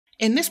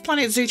In this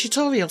Planet Zoo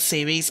tutorial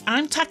series,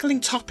 I'm tackling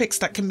topics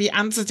that can be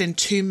answered in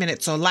 2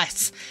 minutes or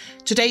less.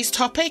 Today's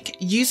topic,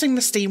 using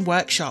the Steam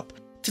Workshop.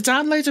 To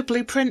download a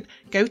blueprint,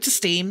 go to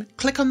Steam,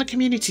 click on the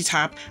Community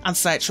tab and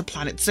search for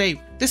Planet Zoo.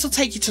 This will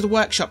take you to the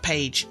workshop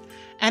page.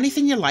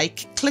 Anything you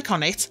like, click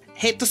on it,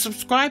 hit the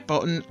subscribe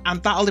button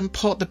and that'll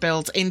import the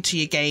build into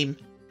your game.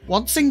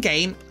 Once in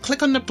game,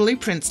 click on the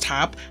Blueprints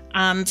tab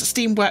and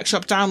Steam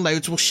Workshop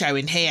downloads will show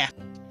in here.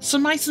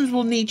 Some items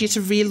will need you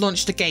to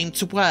relaunch the game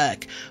to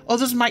work,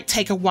 others might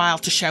take a while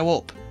to show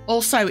up.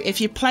 Also, if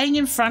you're playing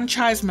in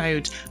franchise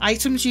mode,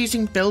 items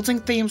using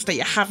building themes that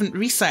you haven't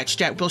researched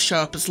yet will show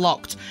up as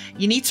locked.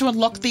 You need to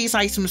unlock these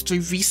items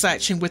through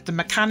researching with the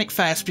mechanic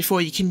first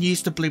before you can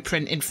use the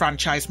blueprint in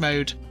franchise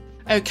mode.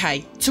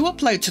 Okay, to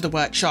upload to the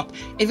workshop,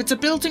 if it's a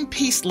building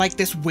piece like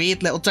this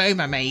weird little dome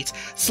I made,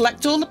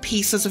 select all the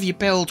pieces of your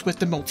build with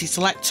the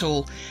multi-select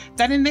tool.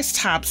 Then in this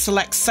tab,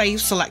 select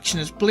Save Selection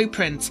as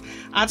Blueprint,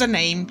 add a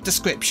name,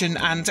 description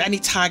and any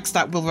tags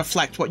that will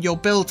reflect what your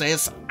build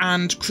is,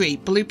 and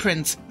create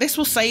Blueprint. This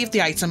will save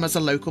the item as a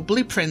local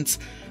blueprint.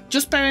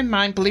 Just bear in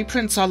mind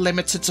blueprints are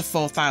limited to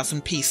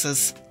 4,000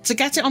 pieces. To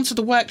get it onto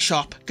the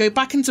workshop, go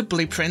back into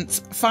Blueprints,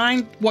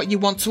 find what you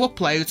want to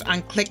upload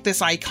and click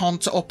this icon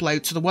to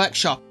upload to the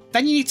workshop.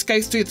 Then you need to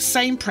go through the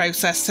same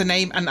process to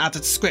name and add a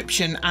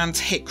description and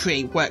hit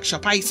Create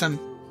Workshop Item.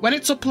 When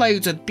it's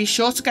uploaded, be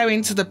sure to go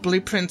into the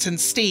blueprint in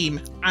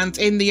Steam and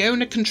in the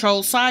owner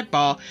control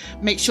sidebar,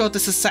 make sure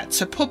this is set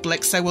to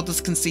public so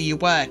others can see your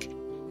work.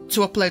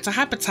 To upload to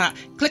Habitat,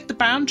 click the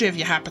boundary of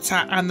your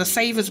habitat and the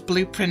Save as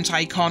Blueprint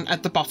icon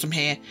at the bottom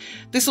here.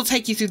 This will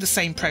take you through the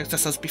same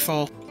process as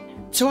before.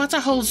 To add a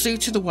whole zoo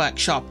to the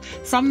workshop,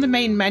 from the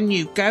main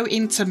menu go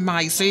into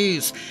My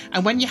Zoos,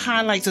 and when you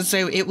highlight a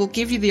zoo it will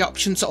give you the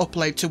option to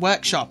upload to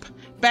workshop.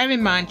 Bear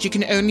in mind you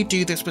can only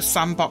do this with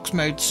sandbox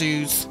mode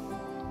zoos.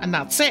 And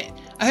that's it.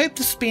 I hope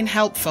this has been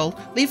helpful.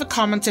 Leave a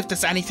comment if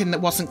there's anything that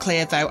wasn't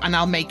clear though and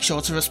I'll make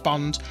sure to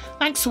respond.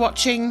 Thanks for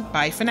watching,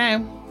 bye for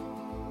now.